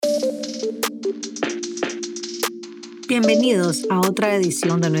Bienvenidos a otra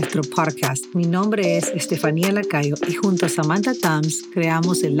edición de nuestro podcast. Mi nombre es Estefanía Lacayo y junto a Samantha Tams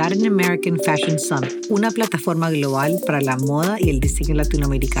creamos el Latin American Fashion Summit, una plataforma global para la moda y el diseño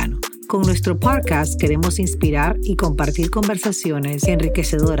latinoamericano. Con nuestro podcast queremos inspirar y compartir conversaciones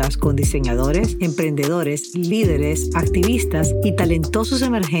enriquecedoras con diseñadores, emprendedores, líderes, activistas y talentosos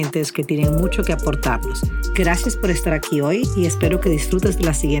emergentes que tienen mucho que aportarnos. Gracias por estar aquí hoy y espero que disfrutes de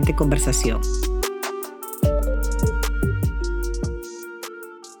la siguiente conversación.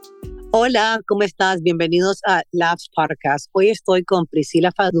 Hola, ¿cómo estás? Bienvenidos a Labs Podcast. Hoy estoy con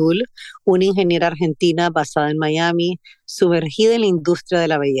Priscila Fadul, una ingeniera argentina basada en Miami, sumergida en la industria de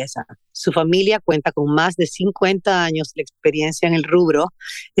la belleza. Su familia cuenta con más de 50 años de experiencia en el rubro,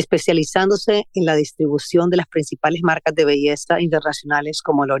 especializándose en la distribución de las principales marcas de belleza internacionales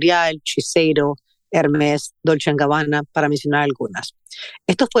como L'Oréal, Shiseido, Hermès, Dolce & Gabbana, para mencionar algunas.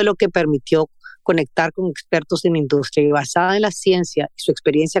 Esto fue lo que permitió conectar con expertos en la industria y basada en la ciencia y su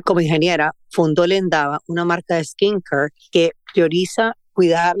experiencia como ingeniera, fundó Lendava, una marca de skincare que prioriza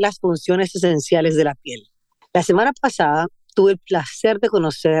cuidar las funciones esenciales de la piel. La semana pasada tuve el placer de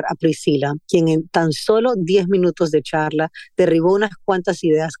conocer a Priscila, quien en tan solo 10 minutos de charla derribó unas cuantas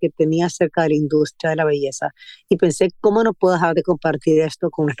ideas que tenía acerca de la industria de la belleza y pensé cómo no puedo dejar de compartir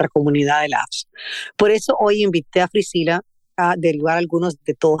esto con nuestra comunidad de Labs. Por eso hoy invité a Priscila a derivar algunos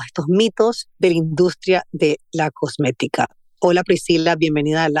de todos estos mitos de la industria de la cosmética. Hola Priscila,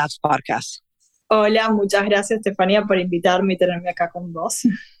 bienvenida a Labs Podcast. Hola, muchas gracias Estefanía por invitarme y tenerme acá con vos.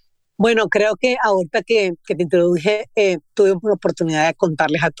 Bueno, creo que ahorita que te introduje, tuve una oportunidad de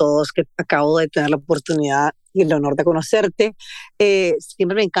contarles a todos que acabo de tener la oportunidad y el honor de conocerte.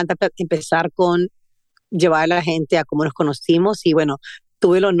 Siempre me encanta empezar con llevar a la gente a cómo nos conocimos y bueno,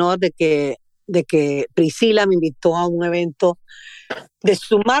 tuve el honor de que Priscila me invitó a un evento de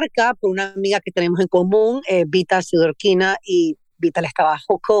su marca por una amiga que tenemos en común, Vita Sidorquina, y Vita le estaba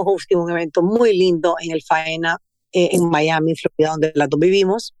co-hosting un evento muy lindo en el Faena, en Miami, Florida, donde las dos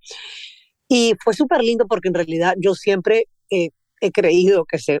vivimos. Y fue súper lindo porque en realidad yo siempre he creído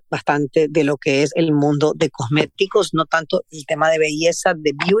que sé bastante de lo que es el mundo de cosméticos, no tanto el tema de belleza,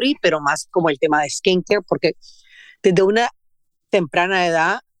 de beauty, pero más como el tema de skincare, porque desde una temprana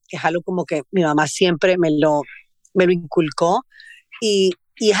edad es algo como que mi mamá siempre me lo inculcó y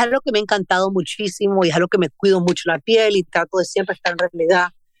es algo que me ha encantado muchísimo y es algo que me cuido mucho la piel y trato de siempre estar en realidad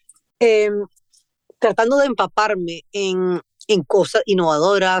tratando de empaparme en cosas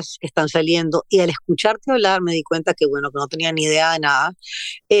innovadoras que están saliendo y al escucharte hablar me di cuenta que bueno, que no tenía ni idea de nada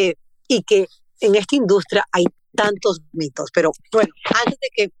y que en esta industria hay tantos mitos, pero bueno, antes de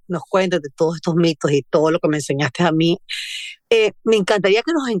que nos cuentes de todos estos mitos y todo lo que me enseñaste a mí, me encantaría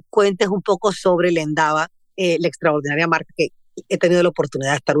que nos cuentes un poco sobre Lendava, la extraordinaria marca que he tenido la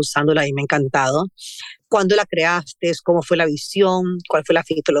oportunidad de estar usándola y me ha encantado. ¿Cuándo la creaste? ¿Cómo fue la visión? ¿Cuál fue la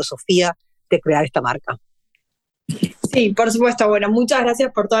filosofía de crear esta marca? Sí, por supuesto. Bueno, muchas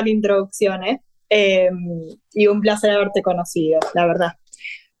gracias por toda la introducción, y un placer haberte conocido, la verdad.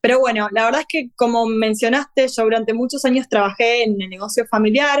 Pero bueno, la verdad es que como mencionaste, yo durante muchos años trabajé en el negocio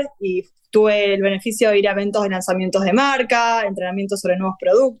familiar y tuve el beneficio de ir a eventos de lanzamientos de marca, entrenamientos sobre nuevos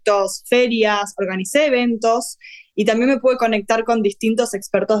productos, ferias, organicé eventos y también me pude conectar con distintos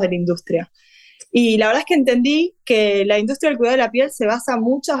expertos de la industria. Y la verdad es que entendí que la industria del cuidado de la piel se basa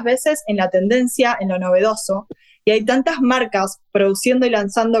muchas veces en la tendencia, en lo novedoso, y hay tantas marcas produciendo y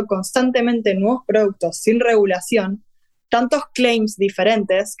lanzando constantemente nuevos productos sin regulación, tantos claims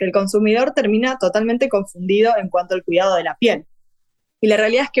diferentes, que el consumidor termina totalmente confundido en cuanto al cuidado de la piel. Y la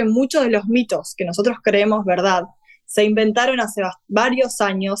realidad es que muchos de los mitos que nosotros creemos verdad se inventaron hace varios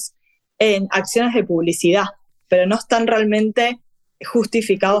años en acciones de publicidad, pero no están realmente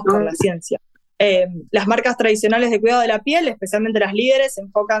justificados por la ciencia. Las marcas tradicionales de cuidado de la piel, especialmente las líderes, se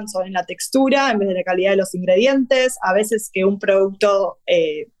enfocan sobre la textura en vez de la calidad de los ingredientes. A veces que un producto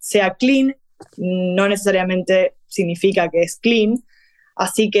sea clean no necesariamente significa que es clean.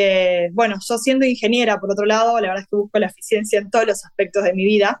 Así que, bueno, yo siendo ingeniera, por otro lado, la verdad es que busco la eficiencia en todos los aspectos de mi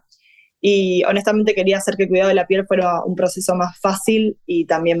vida y honestamente quería hacer que el cuidado de la piel fuera un proceso más fácil y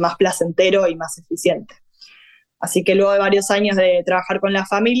también más placentero y más eficiente. Así que luego de varios años de trabajar con la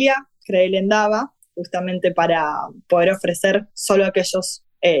familia, creé Lendava justamente para poder ofrecer solo aquellos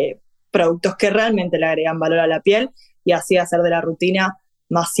productos que realmente le agregan valor a la piel y así hacer de la rutina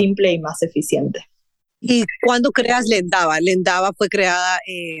más simple y más eficiente. ¿Y cuándo creas Lendava? Lendava fue creada,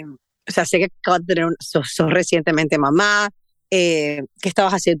 o sea, sé que acabas de tener, sos recientemente mamá, ¿qué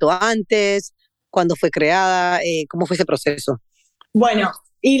estabas haciendo antes? ¿Cuándo fue creada? ¿Cómo fue ese proceso? Bueno,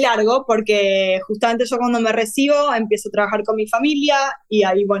 Y largo, porque justamente yo cuando me recibo empiezo a trabajar con mi familia y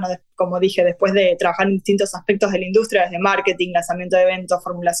ahí, bueno, como dije, después de trabajar en distintos aspectos de la industria, desde marketing, lanzamiento de eventos,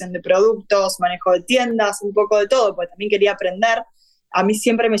 formulación de productos, manejo de tiendas, un poco de todo, porque también quería aprender. A mí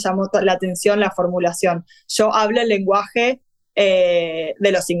siempre me llamó la atención la formulación. Yo hablo el lenguaje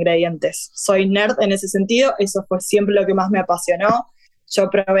de los ingredientes. Soy nerd en ese sentido, eso fue siempre lo que más me apasionó. Yo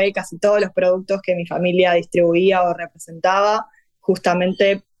probé casi todos los productos que mi familia distribuía o representaba,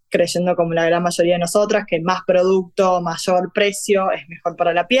 justamente creyendo como la gran mayoría de nosotras que más producto, mayor precio es mejor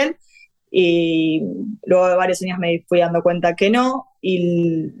para la piel, y luego de varios años me fui dando cuenta que no,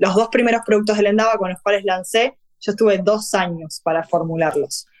 y los 2 primeros productos de Lendava con los cuales lancé, yo estuve 2 años para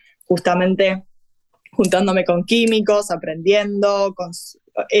formularlos, justamente juntándome con químicos, aprendiendo,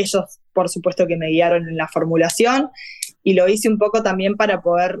 ellos por supuesto que me guiaron en la formulación, y lo hice un poco también para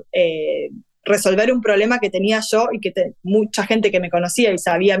poder resolver un problema que tenía yo y que mucha gente que me conocía y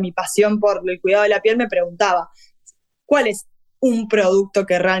sabía mi pasión por el cuidado de la piel me preguntaba, ¿cuál es un producto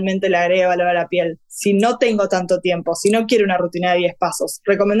que realmente le agregue valor a la piel? Si no tengo tanto tiempo, si no quiero una rutina de 10 pasos,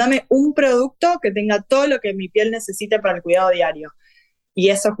 recomendame un producto que tenga todo lo que mi piel necesite para el cuidado diario. Y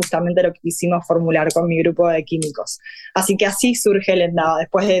eso es justamente lo que quisimos formular con mi grupo de químicos. Así que así surge Lendava,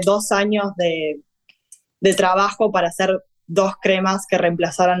 después de 2 años de trabajo para hacer 2 cremas que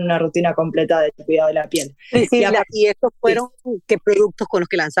reemplazaran una rutina completa de cuidado de la piel. ¿Y estos fueron qué productos con los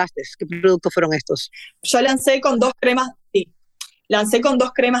que lanzaste? ¿Qué productos fueron estos? Yo lancé con 2 cremas, lancé con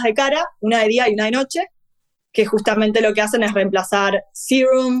 2 cremas de cara, una de día y una de noche, que justamente lo que hacen es reemplazar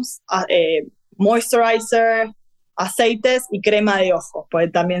serums, moisturizer, aceites y crema de ojos, porque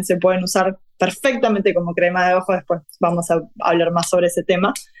también se pueden usar perfectamente como crema de ojos, después vamos a hablar más sobre ese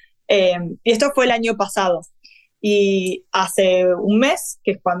tema. Y esto fue el año pasado. Y hace un mes,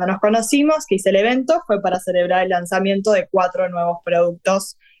 que es cuando nos conocimos, que hice el evento, fue para celebrar el lanzamiento de 4 nuevos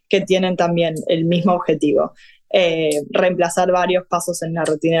productos que tienen también el mismo objetivo, reemplazar varios pasos en la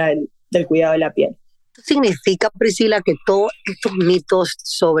rutina del cuidado de la piel. ¿Esto significa, Priscila, que todos estos mitos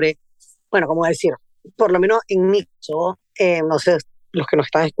sobre, bueno, ¿cómo decir? Por lo menos en mi caso, no sé, los que nos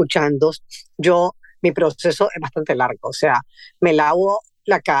están escuchando, mi proceso es bastante largo, o sea, me lavo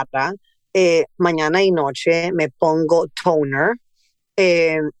la cara, mañana y noche me pongo toner,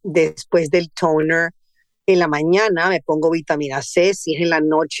 después del toner en la mañana me pongo vitamina C, si es en la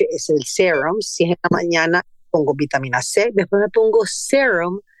noche es el serum, si es en la mañana pongo vitamina C, después me pongo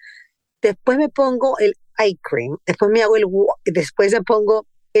serum, después me pongo el eye cream, después me pongo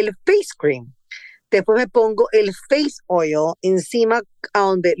el face cream, después me pongo el face oil encima a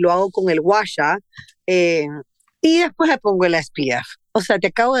donde lo hago con el washa, y después me pongo el SPF. O sea, te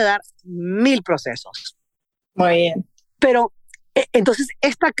acabo de dar 1000 procesos. Muy bien. Pero, entonces,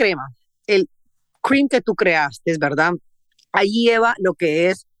 esta crema, el cream que tú creaste, ¿verdad? Ahí lleva lo que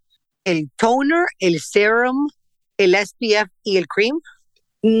es el toner, el serum, el SPF y el cream.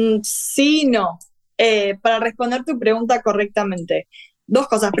 Sí, no. Para responder tu pregunta correctamente, 2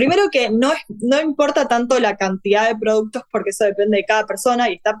 cosas. Primero, que no importa tanto la cantidad de productos, porque eso depende de cada persona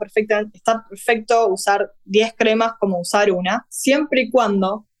y está perfecto usar 10 cremas como usar una, siempre y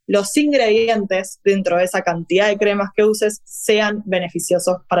cuando los ingredientes dentro de esa cantidad de cremas que uses sean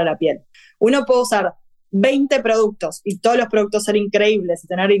beneficiosos para la piel. Uno puede usar 20 productos y todos los productos ser increíbles y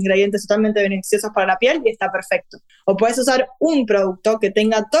tener ingredientes totalmente beneficiosos para la piel y está perfecto. O puedes usar un producto que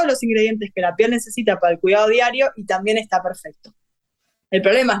tenga todos los ingredientes que la piel necesita para el cuidado diario y también está perfecto. El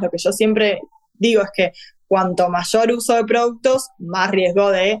problema es lo que yo siempre digo, es que cuanto mayor uso de productos, más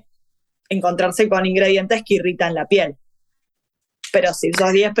riesgo de encontrarse con ingredientes que irritan la piel. Pero si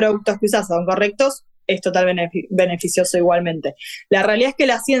esos 10 productos que usas son correctos, es totalmente beneficioso igualmente. La realidad es que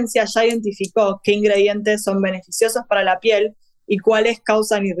la ciencia ya identificó qué ingredientes son beneficiosos para la piel y cuáles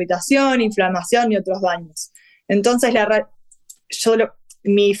causan irritación, inflamación y otros daños. Entonces,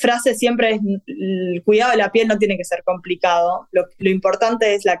 mi frase siempre es: el cuidado de la piel no tiene que ser complicado, lo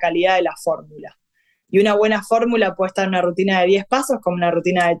importante es la calidad de la fórmula. Y una buena fórmula puede estar en una rutina de 10 pasos como una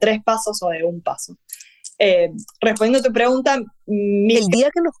rutina de 3 pasos o de 1 paso. Respondiendo a tu pregunta, el día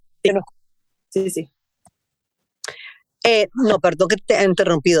que nos... Sí. No, perdón que te he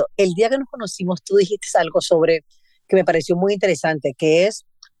interrumpido. El día que nos conocimos, tú dijiste algo sobre que me pareció muy interesante, que es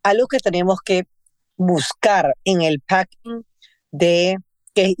algo que tenemos que buscar en el packing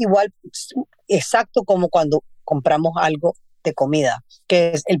que es igual, exacto como cuando compramos algo de comida,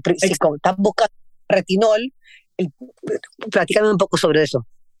 que es si estás buscando retinol, platícame un poco sobre eso.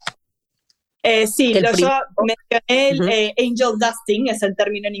 Sí, yo mencioné el angel dusting, es el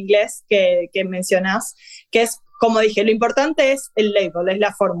término en inglés que mencionás, que es como dije, lo importante es el label, es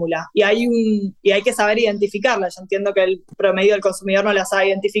la fórmula, y hay que saber identificarla. Yo entiendo que el promedio del consumidor no la sabe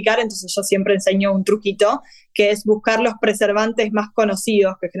identificar, entonces yo siempre enseño un truquito, que es buscar los preservantes más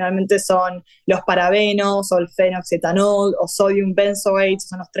conocidos, que generalmente son los parabenos, o el fenoxetanol, o sodium benzoate,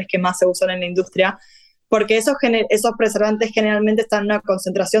 son los 3 que más se usan en la industria, porque esos preservantes generalmente están en una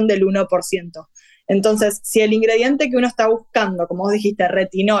concentración del 1%. Entonces, si el ingrediente que uno está buscando, como vos dijiste,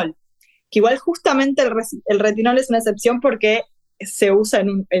 retinol, que igual justamente el retinol es una excepción porque se usa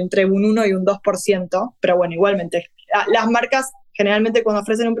entre un 1 y un 2%, pero bueno, igualmente, las marcas generalmente cuando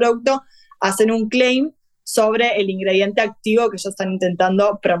ofrecen un producto hacen un claim sobre el ingrediente activo que ellos están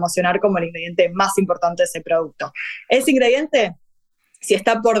intentando promocionar como el ingrediente más importante de ese producto. Ese ingrediente, si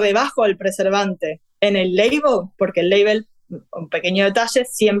está por debajo del preservante en el label, porque el label, un pequeño detalle,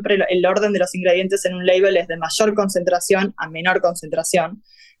 siempre el orden de los ingredientes en un label es de mayor concentración a menor concentración.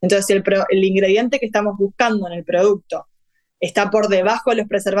 Entonces, si el ingrediente que estamos buscando en el producto está por debajo de los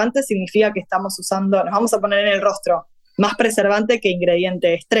preservantes, significa que estamos usando, nos vamos a poner en el rostro, más preservante que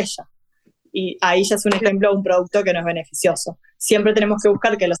ingrediente estrella. Y ahí ya es un ejemplo de un producto que no es beneficioso. Siempre tenemos que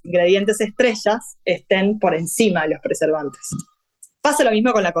buscar que los ingredientes estrellas estén por encima de los preservantes. Pasa lo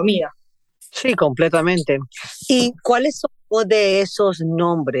mismo con la comida. Sí, completamente. ¿Y cuáles son de esos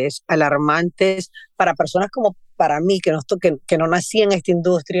nombres alarmantes para personas como para mí, que no nací en esta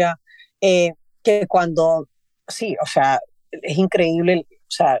industria, que cuando, sí, o sea, es increíble, o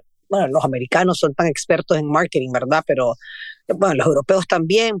sea, bueno, los americanos son tan expertos en marketing, ¿verdad? Pero, bueno, los europeos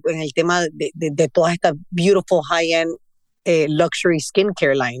también, en el tema de todas estas beautiful high-end luxury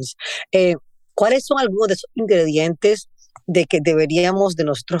skincare lines. ¿Cuáles son algunos de esos ingredientes de que deberíamos de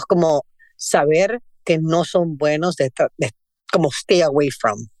nosotros como saber que no son buenos, como stay away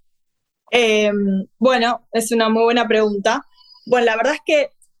from? Bueno, es una muy buena pregunta. Bueno, la verdad es que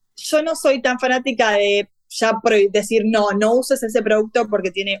yo no soy tan fanática de ya decir no uses ese producto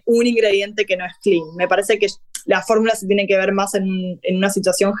porque tiene un ingrediente que no es clean. Me parece que la fórmula se tiene que ver más en una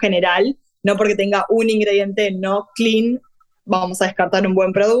situación general, no porque tenga un ingrediente no clean, vamos a descartar un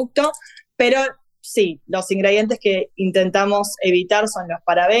buen producto, pero sí, los ingredientes que intentamos evitar son los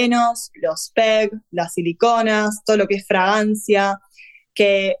parabenos, los PEG, las siliconas, todo lo que es fragancia,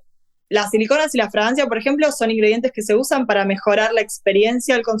 que las siliconas y la fragancia, por ejemplo, son ingredientes que se usan para mejorar la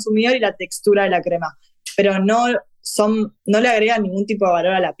experiencia del consumidor y la textura de la crema, pero no le agregan ningún tipo de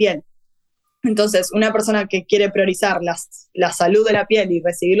valor a la piel. Entonces, una persona que quiere priorizar la salud de la piel y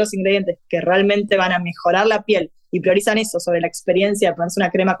recibir los ingredientes que realmente van a mejorar la piel y priorizan eso sobre la experiencia de ponerse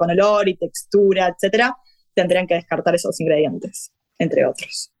una crema con olor y textura, etcétera, tendrían que descartar esos ingredientes, entre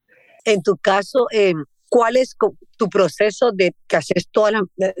otros. En tu caso, ¿cuál es tu proceso de que haces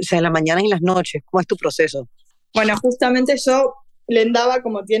en las mañanas y en las noches? ¿Cómo es tu proceso? Bueno, justamente yo, Lendava,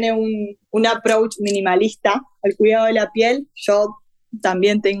 como tiene un approach minimalista al cuidado de la piel, yo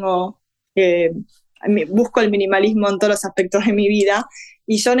también busco el minimalismo en todos los aspectos de mi vida,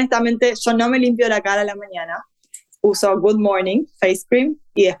 y yo honestamente, yo no me limpio la cara a la mañana, uso Good Morning Face Cream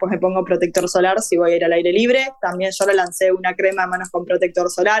y después me pongo protector solar si voy a ir al aire libre. También yo le lancé una crema de manos con protector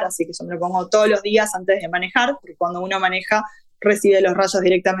solar, así que yo me lo pongo todos los días antes de manejar, porque cuando uno maneja recibe los rayos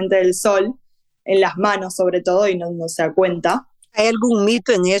directamente del sol, en las manos sobre todo, y no se da cuenta. ¿Hay algún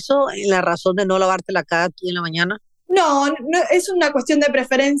mito en eso, en la razón de no lavarte la cara tú en la mañana? No, es una cuestión de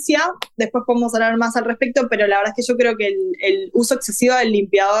preferencia, después podemos hablar más al respecto, pero la verdad es que yo creo que el uso excesivo del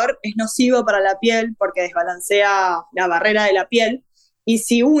limpiador es nocivo para la piel porque desbalancea la barrera de la piel, y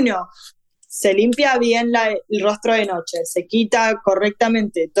si uno se limpia bien el rostro de noche, se quita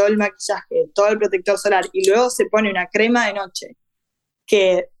correctamente todo el maquillaje, todo el protector solar, y luego se pone una crema de noche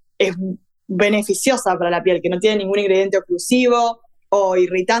que es beneficiosa para la piel, que no tiene ningún ingrediente oclusivo o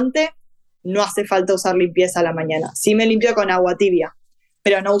irritante, no hace falta usar limpieza a la mañana. Sí me limpio con agua tibia,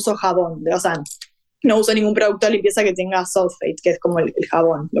 pero no uso jabón, o sea, no uso ningún producto de limpieza que tenga sulfate, que es como el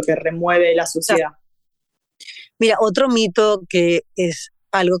jabón, lo que remueve la suciedad. Mira, otro mito que es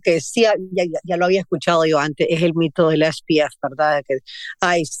algo que sí, ya lo había escuchado yo antes, es el mito del SPF, ¿verdad? Que,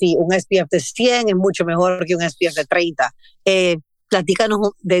 sí, un SPF de 100 es mucho mejor que un SPF de 30.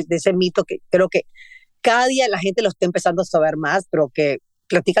 Platícanos de ese mito que creo que cada día la gente lo está empezando a saber más, pero que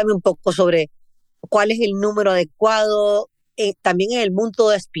platícame un poco sobre cuál es el número adecuado, también en el mundo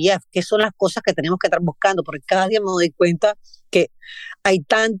de SPF, qué son las cosas que tenemos que estar buscando, porque cada día me doy cuenta que hay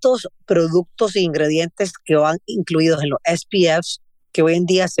tantos productos e ingredientes que van incluidos en los SPFs que hoy en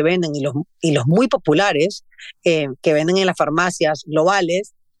día se venden, y los muy populares que venden en las farmacias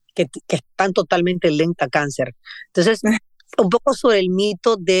globales, que están totalmente lentas a cáncer. Entonces, un poco sobre el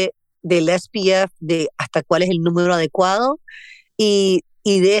mito del SPF, de hasta cuál es el número adecuado, y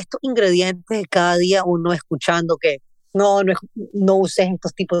Y de estos ingredientes, cada día uno escuchando que no uses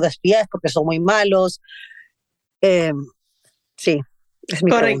estos tipos de SPF porque son muy malos. Eh, sí, es mi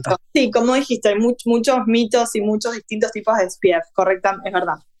Correcto. pregunta. Sí, como dijiste, hay muchos mitos y muchos distintos tipos de SPF, correcta, es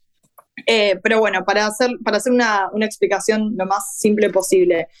verdad. Pero bueno, para hacer una explicación lo más simple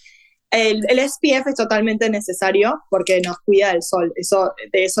posible, el SPF es totalmente necesario porque nos cuida del sol,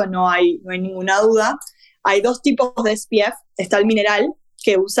 de eso no hay ninguna duda. Hay dos tipos de SPF, está el mineral,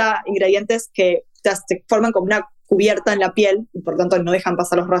 que usa ingredientes que te forman como una cubierta en la piel y por tanto no dejan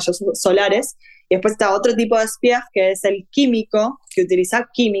pasar los rayos solares. Y después está otro tipo de SPF que es el químico, que utiliza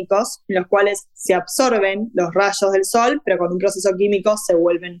químicos en los cuales se absorben los rayos del sol, pero con un proceso químico se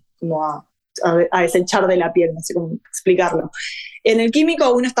vuelven como a desechar de la piel, no sé cómo explicarlo. En el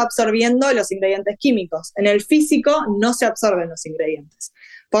químico uno está absorbiendo los ingredientes químicos, en el físico no se absorben los ingredientes.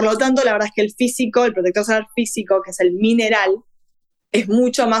 Por lo tanto, la verdad es que el físico, el protector solar físico, que es el mineral, es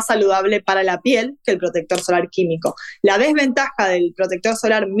mucho más saludable para la piel que el protector solar químico. La desventaja del protector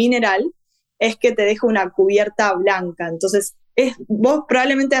solar mineral es que te deja una cubierta blanca. Entonces, vos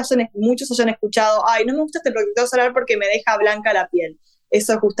probablemente muchos hayan escuchado, ay, no me gusta este protector solar porque me deja blanca la piel.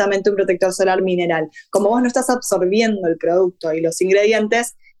 Eso es justamente un protector solar mineral. Como vos no estás absorbiendo el producto y los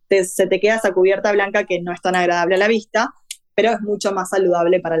ingredientes, se te queda esa cubierta blanca que no es tan agradable a la vista, pero es mucho más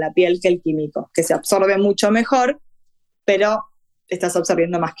saludable para la piel que el químico, que se absorbe mucho mejor, pero estás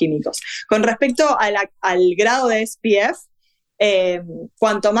absorbiendo más químicos. Con respecto al grado de SPF,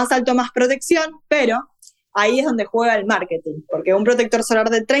 cuanto más alto, más protección, pero ahí es donde juega el marketing, porque un protector solar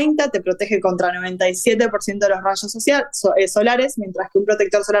de 30 te protege contra 97% de los rayos solares, mientras que un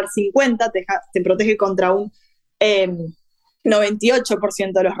protector solar 50 te protege contra un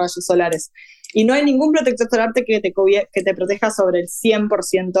 98% de los rayos solares. Y no hay ningún protector solar que te proteja sobre el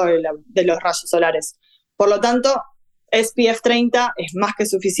 100% de los rayos solares. Por lo tanto, SPF 30 es más que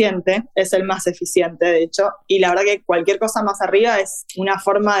suficiente, es el más eficiente, de hecho, y la verdad que cualquier cosa más arriba es una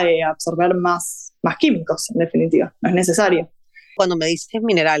forma de absorber más químicos, en definitiva, no es necesario. Cuando me dices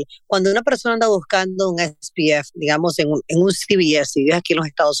mineral, cuando una persona anda buscando un SPF, digamos en un CVS, si vives aquí en los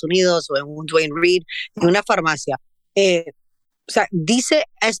Estados Unidos o en un Dwayne Reed, en una farmacia, o sea, dice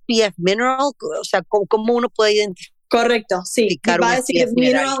SPF mineral, o sea, ¿cómo uno puede identificar? Correcto, sí, va a decir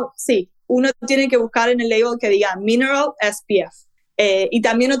mineral, sí. Uno tiene que buscar en el label que diga Mineral SPF. Y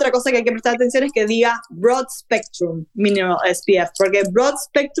también otra cosa que hay que prestar atención es que diga Broad Spectrum Mineral SPF, porque Broad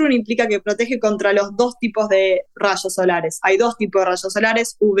Spectrum implica que protege contra los dos tipos de rayos solares. Hay dos tipos de rayos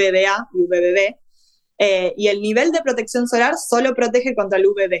solares, UVA y UVB, y el nivel de protección solar solo protege contra el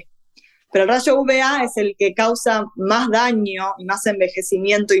UVB. Pero el rayo UVA es el que causa más daño y más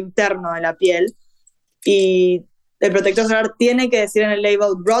envejecimiento interno de la piel, y el protector solar tiene que decir en el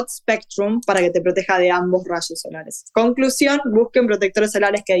label Broad Spectrum para que te proteja de ambos rayos solares. Conclusión, busquen protectores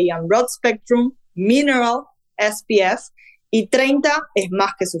solares que digan Broad Spectrum, Mineral, SPF, y 30 es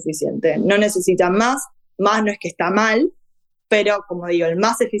más que suficiente. No necesitan más no es que está mal, pero como digo, el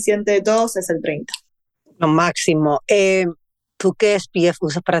más eficiente de todos es el 30. Lo máximo. ¿Tú qué SPF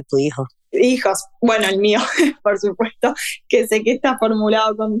usas para tu hijo? Hijos, bueno, el mío, por supuesto, que sé que está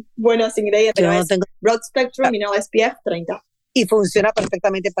formulado con buenos ingredientes, pero es Broad Spectrum, Mineral SPF 30. Y funciona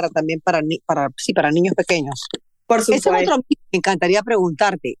perfectamente para niños pequeños. Por supuesto. Ese es otro, me encantaría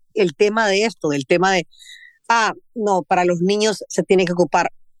preguntarte, el tema de esto, del tema de, no, para los niños se tiene que ocupar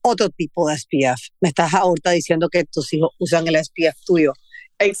otro tipo de SPF. Me estás ahorita diciendo que tus hijos usan el SPF tuyo.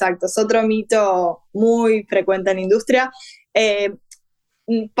 Exacto, es otro mito muy frecuente en la industria.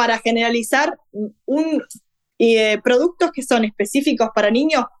 Para generalizar, productos que son específicos para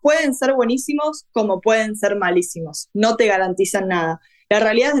niños pueden ser buenísimos como pueden ser malísimos. No te garantizan nada. La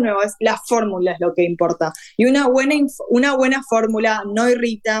realidad, de nuevo, es la fórmula es lo que importa. Y una buena fórmula no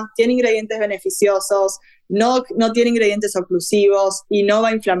irrita, tiene ingredientes beneficiosos, no tiene ingredientes oclusivos y no va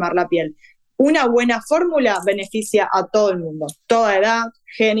a inflamar la piel. Una buena fórmula beneficia a todo el mundo. Toda edad,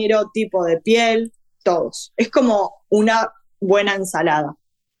 género, tipo de piel, todos. Es como una buena ensalada.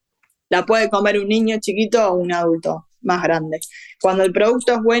 La puede comer un niño chiquito o un adulto más grande. Cuando el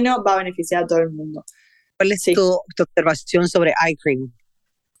producto es bueno, va a beneficiar a todo el mundo. ¿Cuál es tu observación sobre eye cream?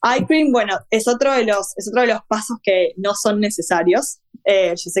 Eye cream, bueno, es otro de los pasos que no son necesarios.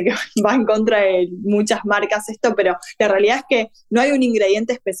 Yo sé que va en contra de muchas marcas esto, pero la realidad es que no hay un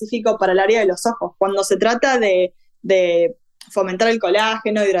ingrediente específico para el área de los ojos. Cuando se trata de fomentar el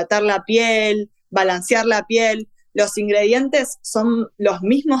colágeno, hidratar la piel, balancear la piel, los ingredientes son los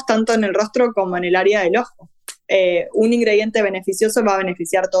mismos tanto en el rostro como en el área del ojo. Un ingrediente beneficioso va a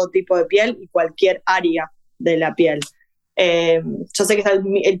beneficiar todo tipo de piel y cualquier área de la piel. Yo sé que está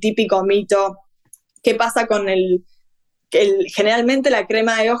el típico mito, ¿qué pasa con generalmente la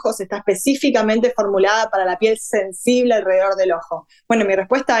crema de ojos está específicamente formulada para la piel sensible alrededor del ojo. Bueno, mi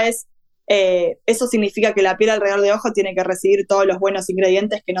respuesta es, eso significa que la piel alrededor del ojo tiene que recibir todos los buenos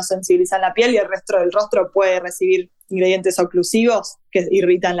ingredientes que no sensibilizan la piel y el resto del rostro puede recibir ingredientes oclusivos que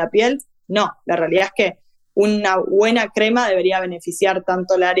irritan la piel. No, la realidad es que una buena crema debería beneficiar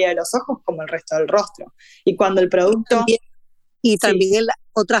tanto el área de los ojos como el resto del rostro. Y cuando el producto... Y también en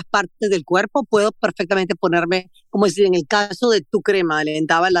otras partes del cuerpo puedo perfectamente ponerme, como decir, en el caso de tu crema, de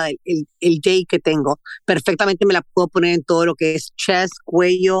Lendava, el J que tengo, perfectamente me la puedo poner en todo lo que es chest,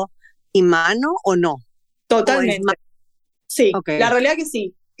 cuello y mano, ¿o no? Totalmente. Sí, okay. La realidad que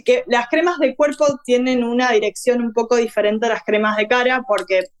sí. Que las cremas de cuerpo tienen una dirección un poco diferente a las cremas de cara,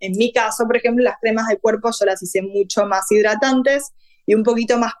 porque en mi caso, por ejemplo, las cremas de cuerpo yo las hice mucho más hidratantes y un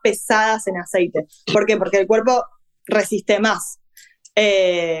poquito más pesadas en aceite. ¿Por qué? Porque el cuerpo resiste más.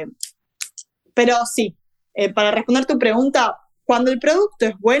 Pero sí, para responder tu pregunta, cuando el producto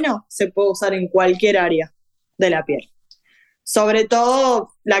es bueno, se puede usar en cualquier área de la piel. Sobre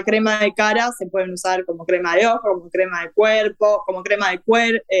todo la crema de cara se pueden usar como crema de ojo, como crema de cuerpo, como crema de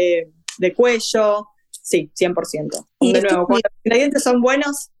cuello. Sí, 100%. Y de nuevo, cuando los ingredientes son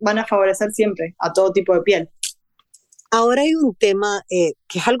buenos, van a favorecer siempre a todo tipo de piel. Ahora hay un tema que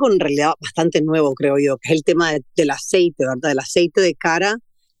es algo en realidad bastante nuevo, creo yo, que es el tema del aceite, ¿verdad? Del aceite de cara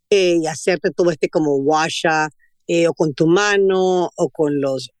y hacerte todo como washa o con tu mano o con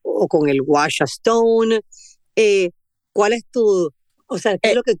el washa stone. ¿Cuál es qué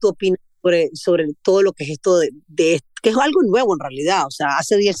es lo que tú opinas sobre todo lo que es esto que es algo nuevo en realidad? O sea,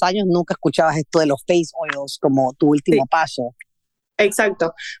 hace 10 años nunca escuchabas esto de los face oils como tu último paso.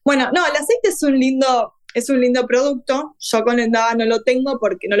 Exacto. Bueno, no, el aceite es un lindo producto. Yo con Lendava no lo tengo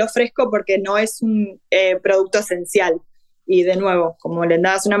porque no lo ofrezco porque no es un producto esencial. Y de nuevo, como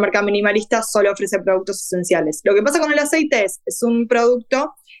Lendava es una marca minimalista, solo ofrece productos esenciales. Lo que pasa con el aceite es un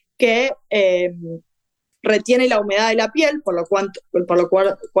producto que retiene la humedad de la piel, por lo cuanto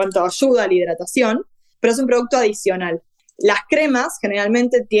ayuda a la hidratación, pero es un producto adicional. Las cremas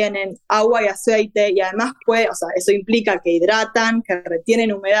generalmente tienen agua y aceite y además eso implica que hidratan, que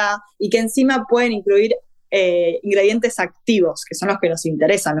retienen humedad y que encima pueden incluir ingredientes activos, que son los que nos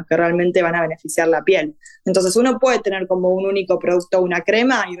interesan, los que realmente van a beneficiar la piel. Entonces, ¿uno puede tener como un único producto una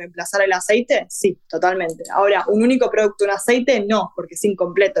crema y reemplazar el aceite? Sí, totalmente. Ahora, un único producto un aceite, no, porque es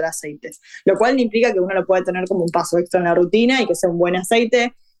incompleto el aceite. Lo cual implica que uno lo puede tener como un paso extra en la rutina y que sea un buen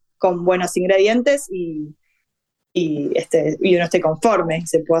aceite con buenos ingredientes y uno esté conforme y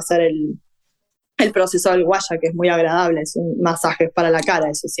se puede hacer el proceso del washa, que es muy agradable, es un masaje para la cara,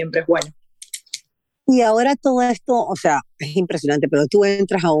 eso siempre es bueno. Y ahora todo esto, o sea, es impresionante, pero tú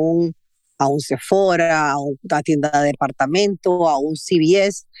entras a un Sephora, a una tienda de departamento, a un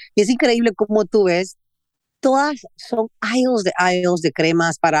CVS, y es increíble cómo tú ves, todas son aisles de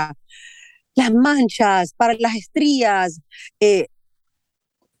cremas para las manchas, para las estrías.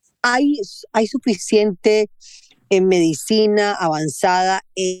 Hay suficiente medicina avanzada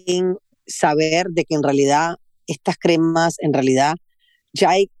en saber de que en realidad estas cremas, en realidad,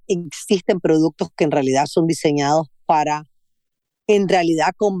 ya existen productos que en realidad son diseñados para, en realidad,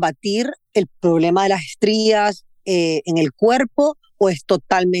 combatir el problema de las estrías en el cuerpo, o es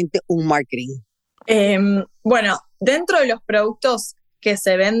totalmente un marketing? Bueno, dentro de los productos que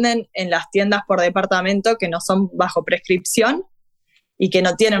se venden en las tiendas por departamento que no son bajo prescripción y que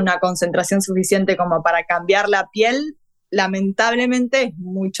no tienen una concentración suficiente como para cambiar la piel, lamentablemente es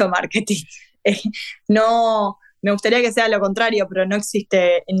mucho marketing. No, me gustaría que sea lo contrario, pero no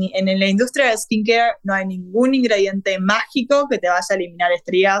existe. En la industria de skincare no hay ningún ingrediente mágico que te vaya a eliminar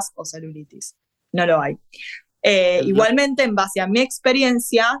estrías o celulitis. No lo hay. Igualmente, en base a mi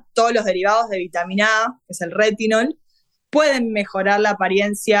experiencia, todos los derivados de vitamina A, que es el retinol, pueden mejorar la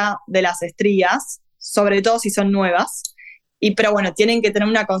apariencia de las estrías, sobre todo si son nuevas. Pero bueno, tienen que tener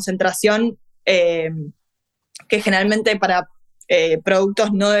una concentración que generalmente para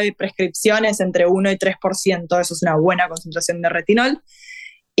productos no de prescripciones entre 1 y 3%, eso es una buena concentración de retinol.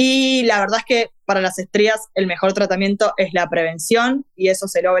 Y la verdad es que para las estrías el mejor tratamiento es la prevención y eso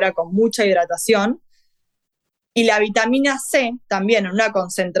se logra con mucha hidratación. Y la vitamina C también en una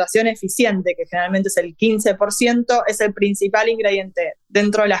concentración eficiente, que generalmente es el 15%, es el principal ingrediente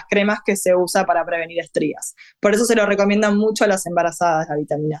dentro de las cremas que se usa para prevenir estrías. Por eso se lo recomiendan mucho a las embarazadas la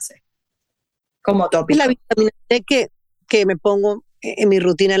vitamina C, como tópico. La vitamina C que me pongo en mi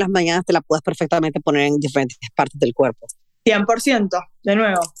rutina de las mañanas, te la puedes perfectamente poner en diferentes partes del cuerpo. 100%, de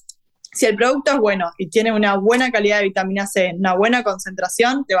nuevo. Si el producto es bueno y tiene una buena calidad de vitamina C, una buena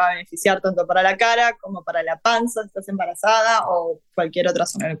concentración, te va a beneficiar tanto para la cara como para la panza si estás embarazada o cualquier otra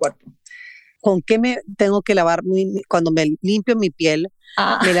zona del cuerpo. ¿con qué me tengo que lavar cuando me limpio mi piel?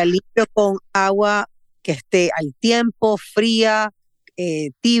 Me la limpio con agua que esté al tiempo, fría,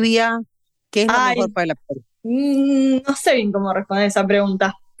 tibia. ¿Qué es lo mejor para la piel? No sé bien cómo responder esa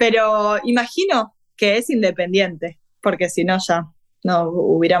pregunta, pero imagino que es independiente, porque si no ya no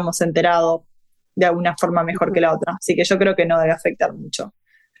hubiéramos enterado de alguna forma mejor que la otra. Así que yo creo que no debe afectar mucho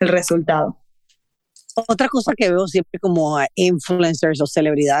el resultado. Otra cosa que veo siempre como influencers o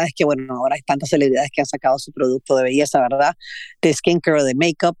celebridades, que bueno, ahora hay tantas celebridades que han sacado su producto de belleza, ¿verdad? De skincare o de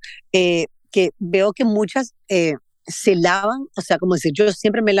makeup, que veo que muchas se lavan, o sea, como decir, yo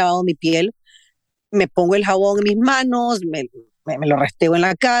siempre me he lavado mi piel, me pongo el jabón en mis manos, me lo restego en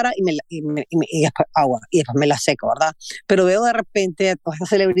la cara y después agua, y después me la seco, ¿verdad? Pero veo de repente a todas estas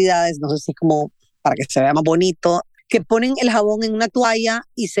celebridades, no sé si es como para que se vea más bonito, que ponen el jabón en una toalla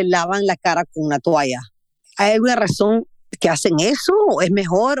y se lavan la cara con una toalla. ¿Hay alguna razón que hacen eso? ¿O es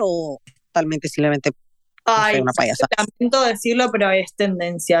mejor o totalmente simplemente una payasada? Lamento decirlo, pero es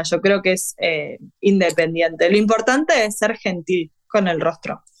tendencia. Yo creo que es independiente. Lo importante es ser gentil con el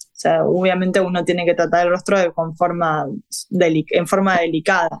rostro. O sea, obviamente uno tiene que tratar el rostro en forma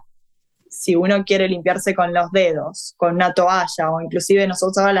delicada. Si uno quiere limpiarse con los dedos, con una toalla, o inclusive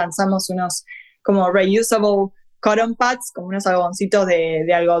nosotros ahora lanzamos unos como reusable cotton pads, como unos algodoncitos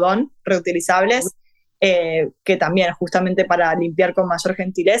de algodón reutilizables, que también justamente para limpiar con mayor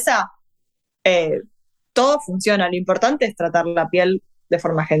gentileza, todo funciona. Lo importante es tratar la piel de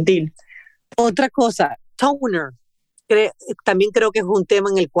forma gentil. Otra cosa, toner. También creo que es un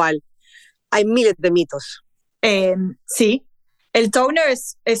tema en el cual hay miles de mitos. Sí, el toner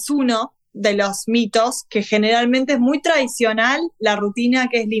es uno de los mitos que generalmente es muy tradicional, la rutina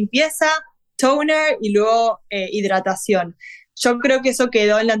que es limpieza, toner y luego hidratación. Yo creo que eso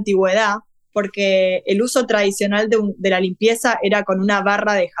quedó en la antigüedad porque el uso tradicional de la limpieza era con una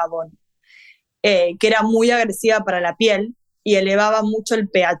barra de jabón, que era muy agresiva para la piel y elevaba mucho el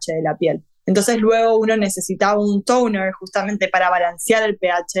pH de la piel. Entonces luego uno necesitaba un toner justamente para balancear el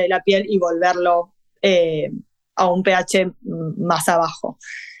pH de la piel y volverlo a un pH más abajo.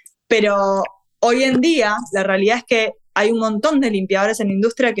 Pero hoy en día la realidad es que hay un montón de limpiadores en la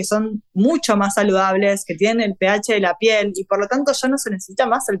industria que son mucho más saludables, que tienen el pH de la piel y por lo tanto ya no se necesita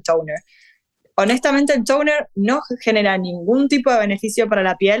más el toner. Honestamente, el toner no genera ningún tipo de beneficio para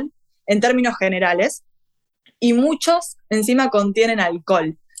la piel en términos generales y muchos encima contienen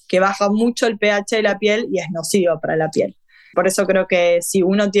alcohol, que baja mucho el pH de la piel y es nocivo para la piel. Por eso creo que si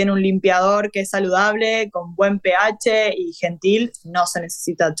uno tiene un limpiador que es saludable, con buen pH y gentil, no se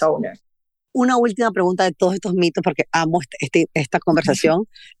necesita toner. Una última pregunta de todos estos mitos, porque amo esta conversación,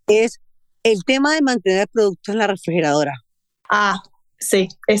 es el tema de mantener productos en la refrigeradora. Sí,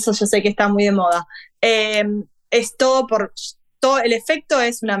 eso yo sé que está muy de moda. Es todo el efecto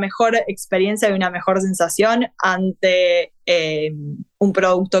es una mejor experiencia y una mejor sensación ante un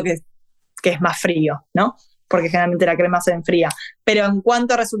producto que es más frío, ¿no? Porque generalmente la crema se enfría. Pero en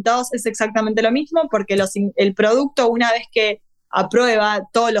cuanto a resultados es exactamente lo mismo, porque el producto, una vez que aprueba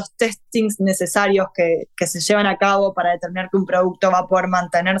todos los testings necesarios que se llevan a cabo para determinar que un producto va a poder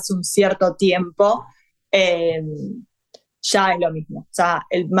mantenerse un cierto tiempo, ya es lo mismo. O sea,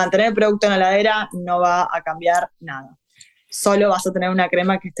 el mantener el producto en la heladera no va a cambiar nada. Solo vas a tener una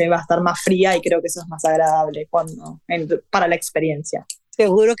crema que va a estar más fría y creo que eso es más agradable para la experiencia.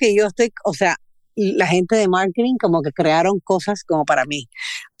 Seguro que yo la gente de marketing como que crearon cosas como para mí.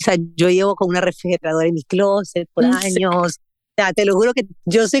 O sea, yo llevo con una refrigeradora en mi closet por años. O sea, te lo juro que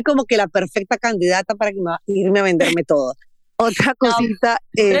yo soy como que la perfecta candidata para irme a venderme todo. Otra cosita.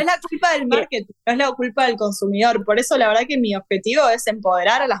 No es la culpa del marketing, no es la culpa del consumidor. Por eso la verdad que mi objetivo es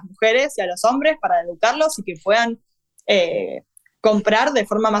empoderar a las mujeres y a los hombres para educarlos y que puedan comprar de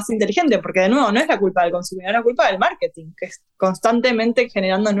forma más inteligente, porque de nuevo no es la culpa del consumidor, es la culpa del marketing, que es constantemente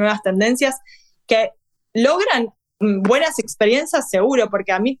generando nuevas tendencias que logran buenas experiencias seguro,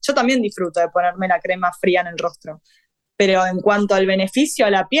 porque yo también disfruto de ponerme la crema fría en el rostro, pero en cuanto al beneficio a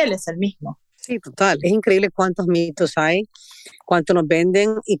la piel es el mismo. Sí, total. Es increíble cuántos mitos hay, cuánto nos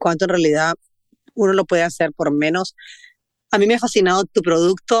venden y cuánto en realidad uno lo puede hacer por menos. A mí me ha fascinado tu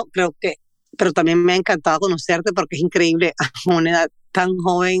producto, pero también me ha encantado conocerte porque es increíble a una edad tan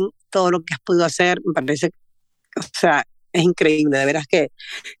joven todo lo que has podido hacer. Me parece, o sea, es increíble. De veras que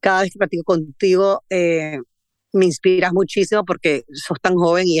cada vez que platico contigo me inspiras muchísimo porque sos tan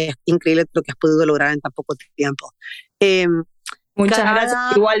joven y es increíble lo que has podido lograr en tan poco tiempo. Muchas gracias.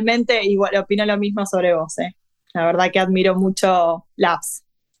 Igualmente, opino lo mismo sobre vos. La verdad que admiro mucho Labs.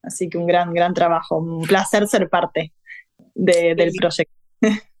 Así que un gran, gran trabajo. Un placer ser parte del proyecto.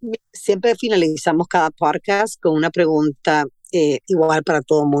 Siempre finalizamos cada podcast con una pregunta igual para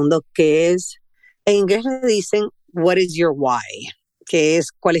todo el mundo, que es, en inglés le dicen, what is your why? Que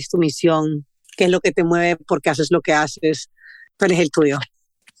es, ¿cuál es tu misión? ¿Qué es lo que te mueve? ¿Por qué haces lo que haces? ¿Cuál es el tuyo?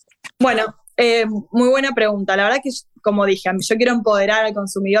 Bueno, muy buena pregunta. La verdad que, como dije, yo quiero empoderar al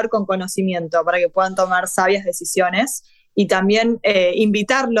consumidor con conocimiento para que puedan tomar sabias decisiones y también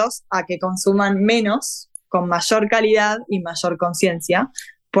invitarlos a que consuman menos, con mayor calidad y mayor conciencia,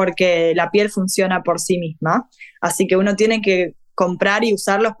 porque la piel funciona por sí misma. Así que uno tiene que comprar y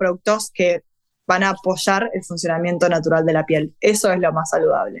usar los productos que van a apoyar el funcionamiento natural de la piel. Eso es lo más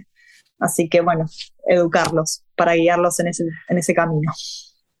saludable. Así que, bueno, educarlos para guiarlos en ese camino.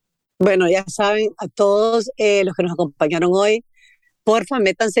 Bueno, ya saben, a todos los que nos acompañaron hoy, porfa,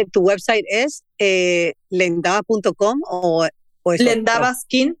 métanse. ¿Tu website es lendava.com o es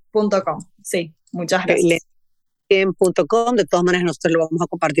Lendavaskin.com. Sí, muchas gracias. Lendava.com. De todas maneras, nosotros lo vamos a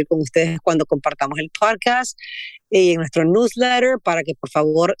compartir con ustedes cuando compartamos el podcast y en nuestro newsletter, para que por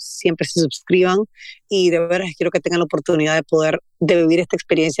favor siempre se suscriban. Y de verdad quiero que tengan la oportunidad de vivir esta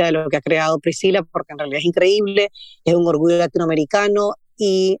experiencia de lo que ha creado Priscila, porque en realidad es increíble, es un orgullo latinoamericano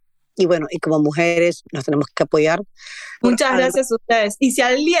y bueno, y como mujeres nos tenemos que apoyar. Muchas gracias a ustedes. Y si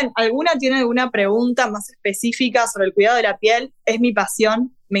alguna tiene alguna pregunta más específica sobre el cuidado de la piel, es mi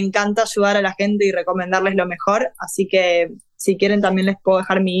pasión. Me encanta ayudar a la gente y recomendarles lo mejor. Así que si quieren también les puedo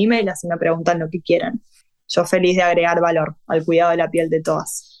dejar mi email, así me preguntan lo que quieran. Yo feliz de agregar valor al cuidado de la piel de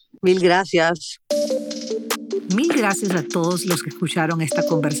todas. Mil gracias. Mil gracias a todos los que escucharon esta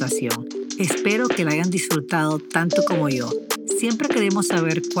conversación. Espero que la hayan disfrutado tanto como yo. Siempre queremos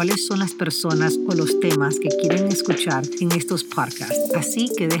saber cuáles son las personas o los temas que quieren escuchar en estos podcasts.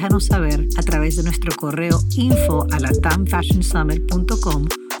 Así que déjanos saber a través de nuestro correo info@latamfashionsummit.com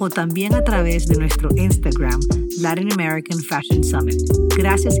o también a través de nuestro Instagram, Latin American Fashion Summit.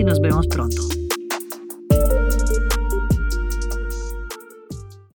 Gracias y nos vemos pronto.